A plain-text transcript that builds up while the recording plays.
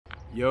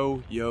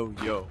Yo,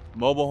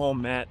 Mobile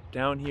Home Matt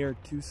down here,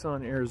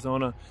 Tucson,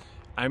 Arizona.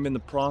 I'm in the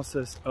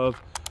process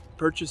of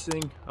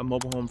purchasing a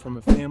mobile home from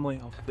a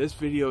family. This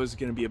video is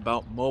going to be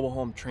about mobile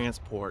home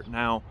transport.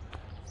 Now,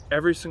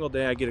 every single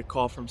day I get a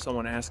call from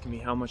someone asking me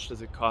how much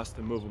does it cost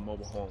to move a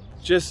mobile home.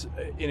 Just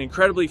an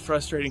incredibly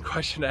frustrating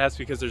question to ask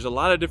because there's a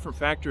lot of different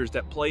factors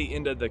that play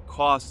into the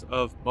cost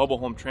of mobile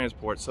home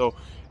transport. So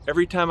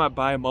every time I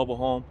buy a mobile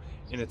home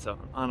and it's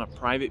on a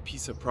private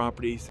piece of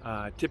property,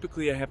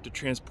 typically I have to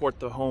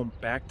transport the home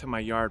back to my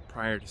yard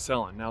prior to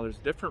selling. Now there's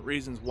different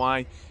reasons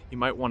why you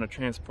might want to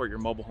transport your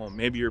mobile home.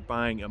 Maybe you're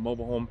buying a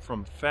mobile home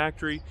from a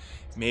factory.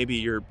 Maybe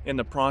you're in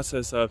the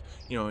process of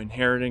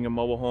inheriting a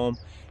mobile home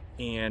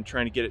and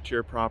trying to get it to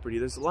your property.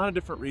 There's a lot of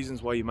different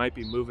reasons why you might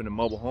be moving a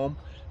mobile home,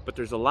 but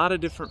there's a lot of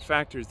different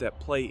factors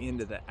that play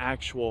into the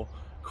actual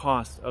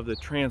cost of the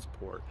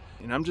transport.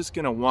 And I'm just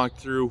gonna walk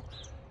through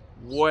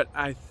what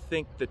I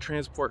think the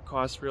transport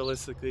cost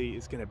realistically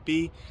is gonna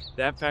be.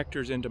 That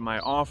factors into my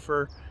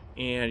offer,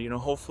 and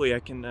hopefully I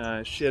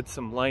can shed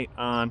some light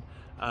on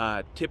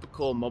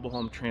typical mobile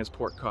home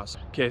transport costs.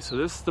 Okay, so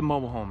this is the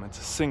mobile home. It's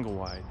a single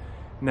wide.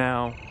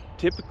 Now,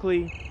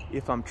 typically,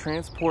 if I'm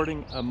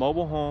transporting a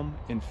mobile home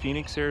in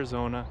Phoenix,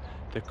 Arizona,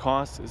 the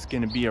cost is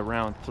going to be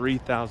around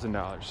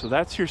 $3,000. So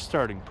that's your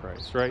starting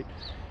price, right?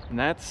 And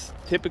that's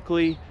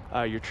typically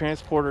your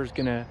transporter is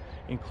going to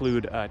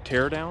include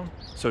teardown.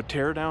 So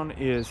teardown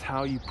is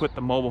how you put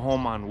the mobile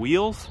home on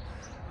wheels.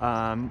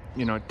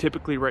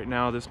 Typically right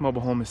now this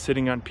mobile home is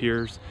sitting on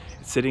piers.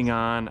 It's sitting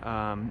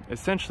on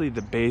essentially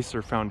the base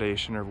or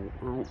foundation,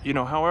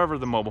 or however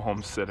the mobile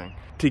home's sitting.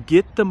 To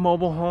get the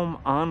mobile home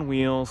on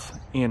wheels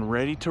and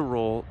ready to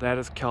roll, that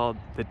is called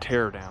the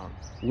teardown.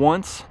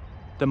 Once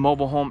the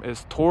mobile home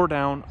is tore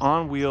down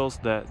on wheels,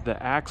 the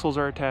axles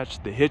are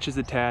attached, the hitch is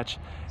attached,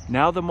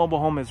 now the mobile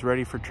home is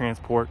ready for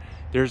transport,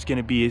 there's going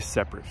to be a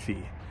separate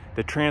fee,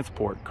 the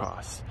transport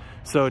costs.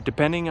 So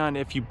depending on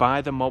if you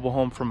buy the mobile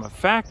home from a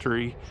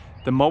factory,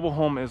 the mobile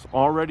home is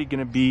already going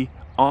to be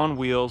on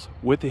wheels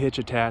with the hitch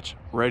attached,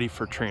 ready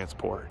for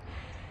transport.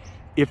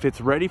 If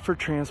it's ready for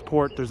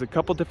transport, there's a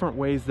couple different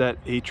ways that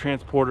a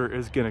transporter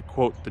is going to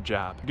quote the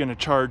job. They're going to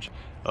charge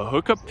a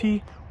hookup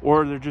fee,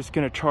 or they're just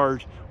going to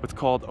charge what's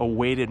called a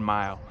weighted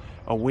mile.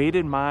 A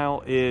weighted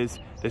mile is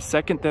the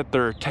second that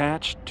they're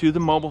attached to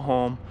the mobile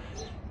home,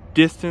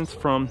 distance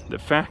from the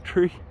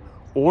factory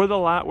or the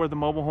lot where the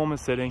mobile home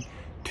is sitting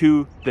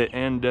to the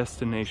end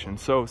destination.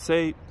 So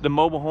say the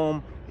mobile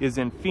home is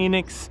in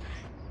Phoenix,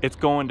 it's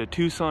going to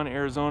Tucson,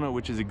 Arizona,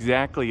 which is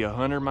exactly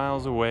 100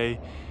 miles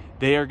away.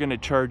 They are going to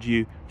charge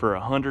you for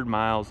 100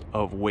 miles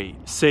of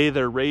weight. Say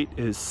their rate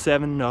is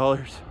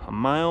 $7 a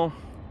mile,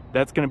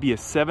 that's going to be a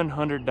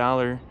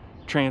 $700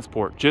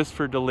 transport just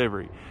for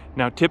delivery.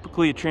 Now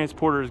typically a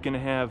transporter is going to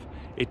have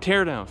a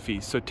teardown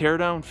fee. So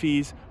teardown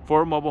fees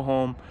for a mobile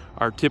home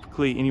are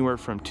typically anywhere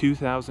from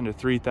 $2,000 to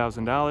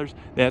 $3,000.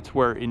 That's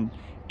where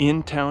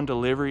in-town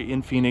delivery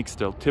in Phoenix,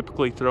 they'll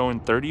typically throw in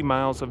 30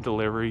 miles of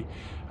delivery.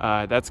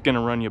 That's going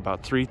to run you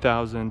about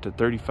 $3,000 to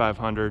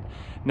 $3,500.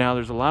 Now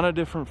there's a lot of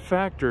different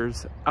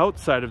factors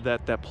outside of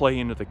that that play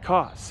into the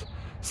costs.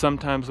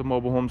 Sometimes the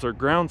mobile homes are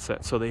ground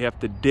set, so they have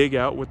to dig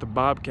out with the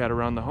bobcat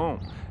around the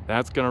home.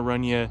 That's going to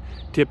run you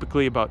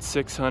typically about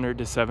 $600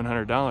 to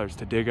 $700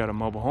 to dig out a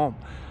mobile home.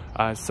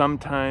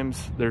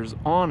 Sometimes there's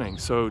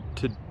awnings, so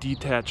to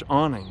detach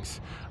awnings,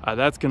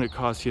 that's going to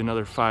cost you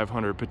another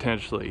 $500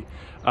 potentially.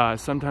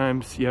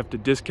 Sometimes you have to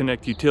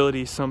disconnect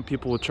utilities. Some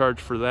people will charge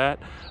for that.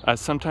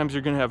 Sometimes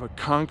you're going to have a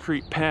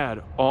concrete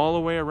pad all the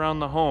way around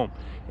the home,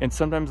 and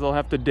sometimes they'll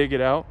have to dig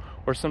it out,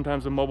 or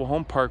sometimes a mobile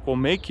home park will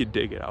make you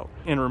dig it out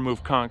and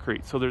remove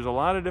concrete. So there's a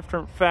lot of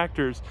different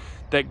factors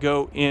that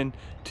go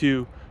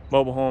into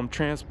mobile home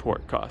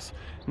transport costs.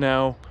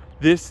 Now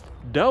this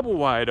double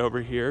wide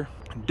over here,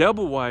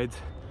 double wides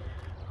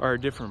are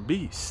a different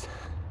beast.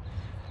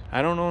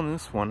 I don't own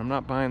this one, I'm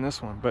not buying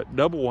this one, but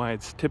double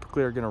wides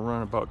typically are going to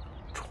run about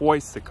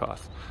twice the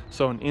cost.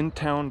 So an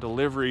in-town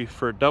delivery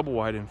for a double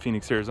wide in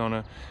Phoenix,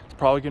 Arizona, it's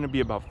probably going to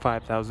be about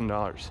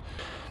 $5,000.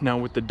 Now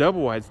with the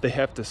double wides, they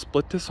have to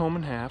split this home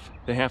in half,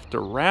 they have to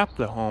wrap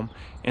the home,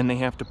 and they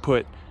have to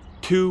put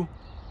 2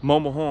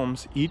 mobile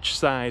homes each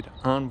side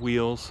on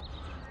wheels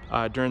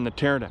during the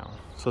teardown.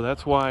 So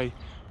that's why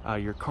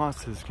your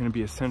cost is going to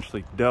be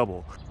essentially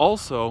double.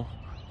 Also,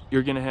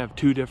 you're going to have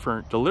 2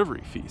 different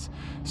delivery fees.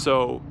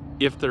 So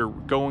if their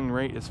going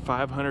rate is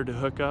 $500 to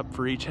hook up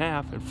for each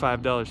half and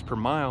 $5 per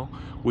mile,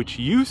 which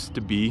used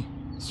to be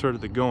sort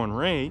of the going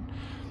rate,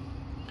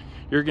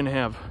 you're going to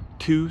have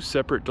 2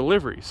 separate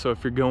deliveries. So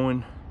if you're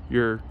going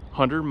your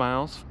 100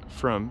 miles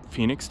from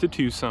Phoenix to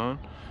Tucson,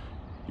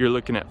 you're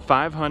looking at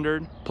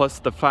 $500 plus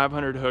the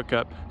 $500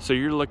 hookup. So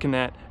you're looking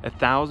at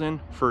 $1,000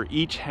 for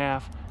each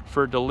half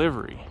for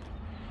delivery.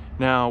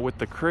 Now with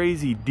the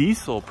crazy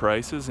diesel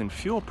prices and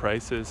fuel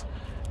prices,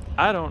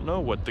 I don't know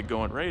what the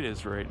going rate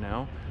is right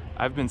now.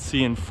 I've been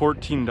seeing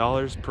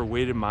 $14 per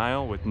weighted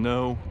mile with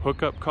no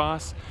hookup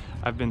costs.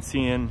 I've been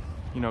seeing,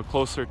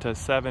 closer to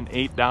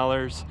 $7,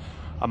 $8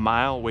 a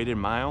mile, weighted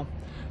mile.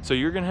 So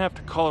you're gonna have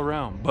to call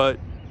around. But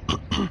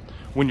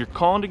when you're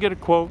calling to get a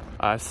quote,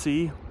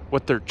 see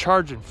what they're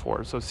charging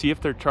for. So see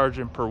if they're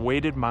charging per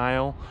weighted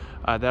mile.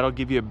 That'll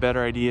give you a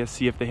better idea.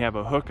 See if they have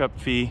a hookup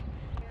fee.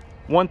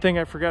 One thing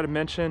I forgot to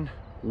mention,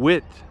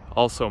 width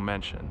also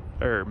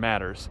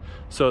matters.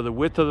 So the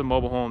width of the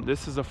mobile home,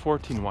 this is a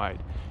 14 wide.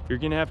 You're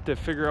gonna have to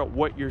figure out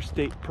what your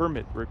state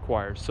permit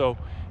requires. So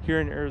here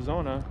in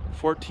Arizona,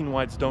 14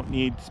 wides don't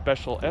need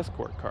special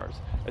escort cars.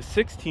 A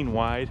 16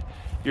 wide,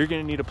 you're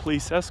gonna need a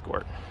police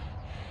escort.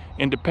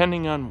 And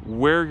depending on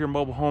where your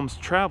mobile home's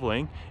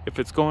traveling, if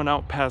it's going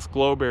out past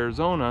Globe,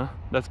 Arizona,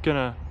 that's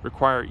gonna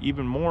require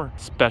even more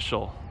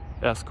special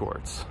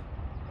escorts.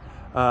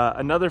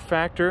 Another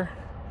factor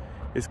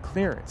is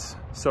clearance.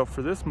 So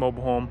for this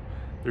mobile home,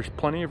 there's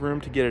plenty of room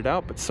to get it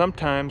out, but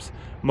sometimes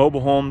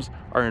mobile homes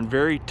are in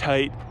very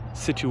tight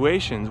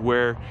situations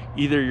where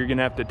either you're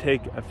gonna have to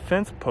take a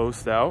fence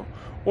post out,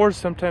 or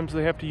sometimes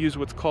they have to use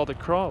what's called a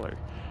crawler.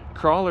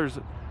 Crawlers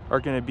are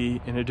gonna be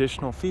an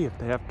additional fee if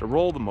they have to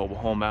roll the mobile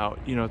home out,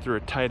 you know, through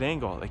a tight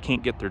angle. They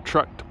can't get their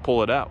truck to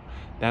pull it out.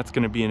 That's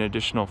gonna be an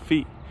additional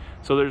fee.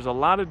 So there's a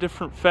lot of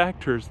different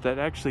factors that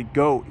actually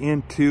go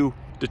into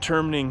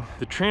determining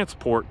the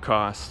transport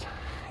cost.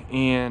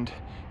 And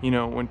you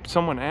know, when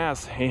someone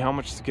asks, hey, how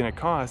much is it gonna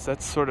cost,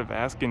 that's sort of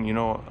asking, you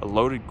know, a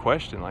loaded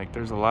question. Like,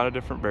 there's a lot of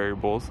different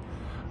variables.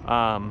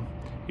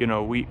 You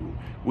know, we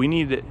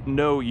need to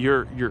know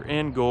your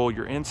end goal,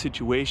 your end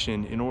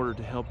situation, in order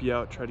to help you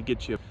out, try to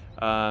get you.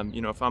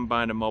 You know, if I'm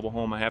buying a mobile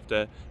home, I have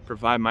to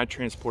provide my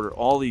transporter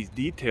all these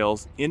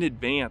details in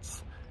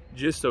advance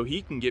just so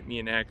he can get me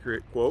an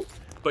accurate quote.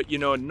 But you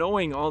know,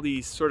 knowing all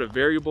these sort of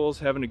variables,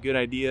 having a good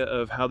idea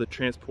of how the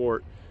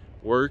transport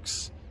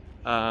works,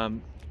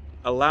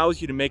 allows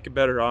you to make a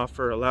better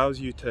offer, allows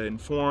you to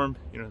inform,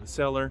 you know, the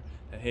seller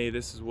that, hey,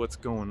 this is what's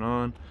going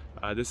on.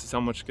 This is how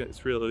much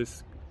it's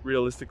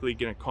realistically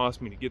going to cost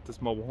me to get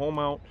this mobile home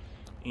out.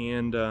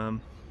 And,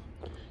 you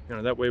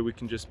know, that way we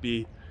can just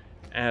be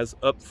as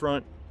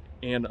upfront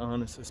and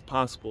honest as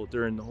possible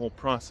during the whole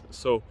process.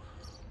 So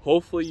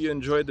hopefully you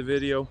enjoyed the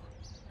video.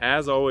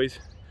 As always,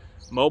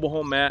 Mobile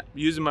Home Matt,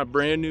 using my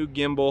brand new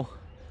gimbal,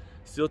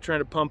 still trying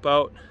to pump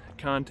out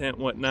content,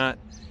 whatnot.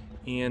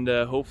 And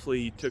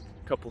hopefully you took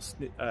a couple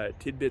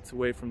tidbits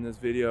away from this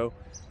video.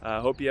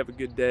 Hope you have a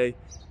good day.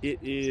 It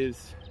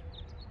is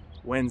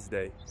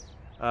Wednesday.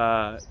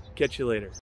 Catch you later.